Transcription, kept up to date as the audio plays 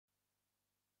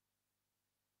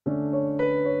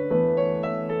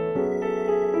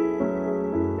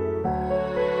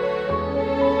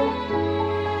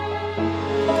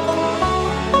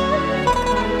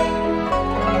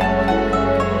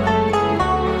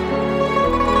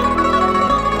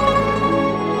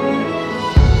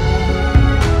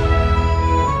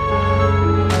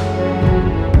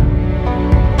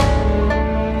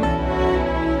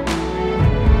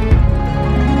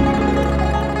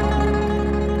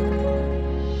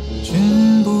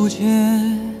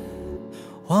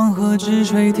黄河直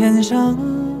吹天上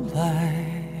来，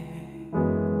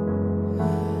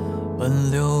奔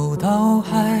流到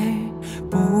海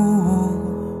不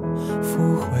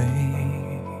复回。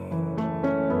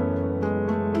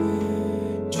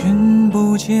君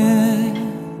不见，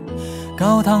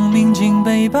高堂明镜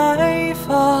悲白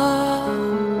发，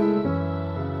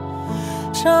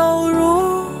朝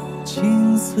如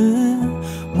青丝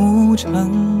暮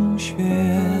成雪。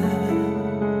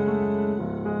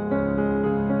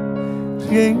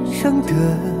人生得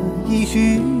意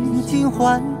须尽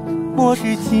欢，莫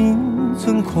使金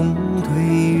樽空对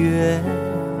月。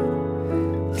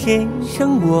天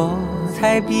生我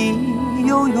材必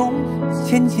有用，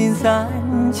千金散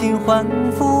尽还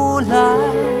复来。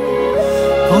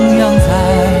烹羊宰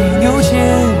牛且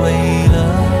为乐，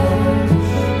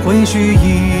会须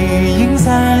一饮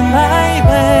三来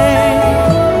杯。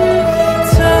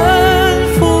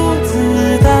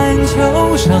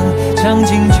秋声将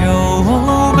进酒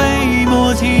杯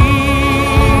莫停。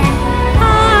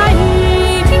与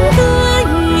君歌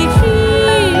一曲，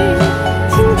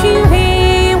请君为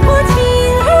我倾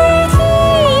耳听。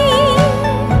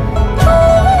钟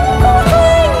鼓馔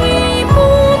玉不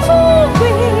足贵，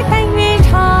但愿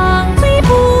长醉不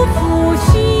复醒。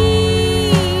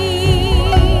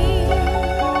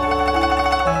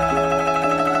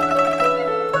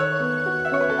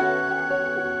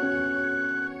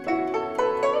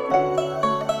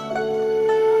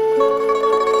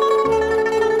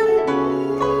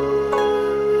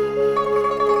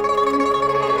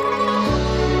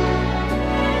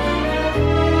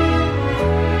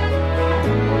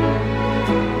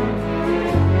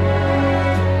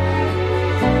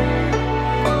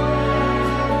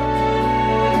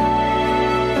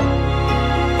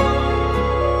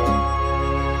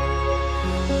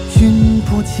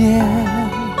见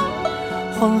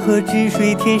黄河直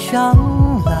水天上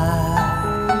来，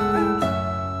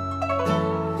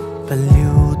奔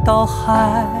流到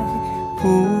海不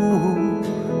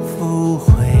复回。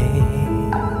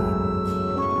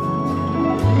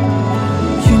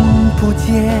君不见，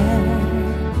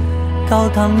高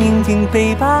堂明镜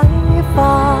悲白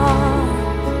发，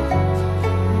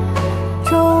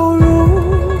朝如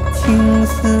青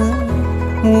丝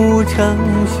暮成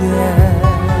雪。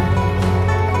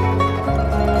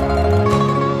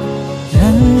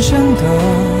人生得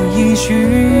意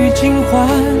须尽欢，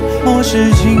莫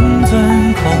使金樽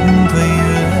空对月。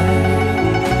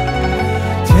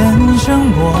天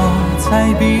生我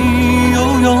材必有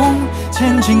用，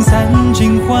千金散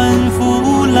尽还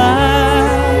复来。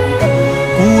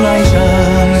古来圣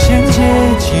贤皆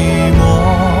寂寞，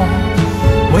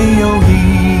唯有饮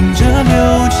者留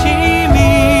其名。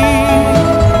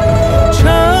成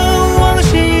王昔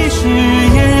时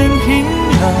宴平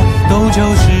乐，斗酒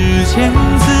诗千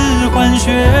字换血。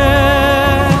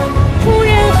古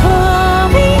人何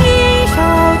为年少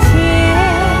钱，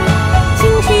今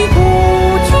去故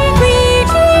去归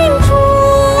君主。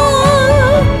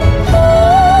不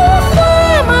发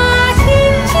马千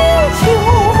金裘，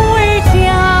忽而将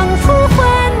出换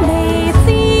美酒。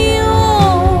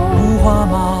不画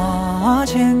马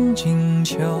千金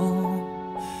裘，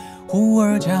忽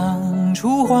而将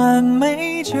出换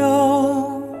美酒。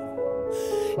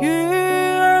与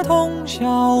尔同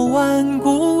销万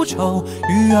古愁，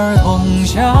与尔同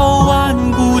销万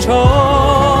古愁。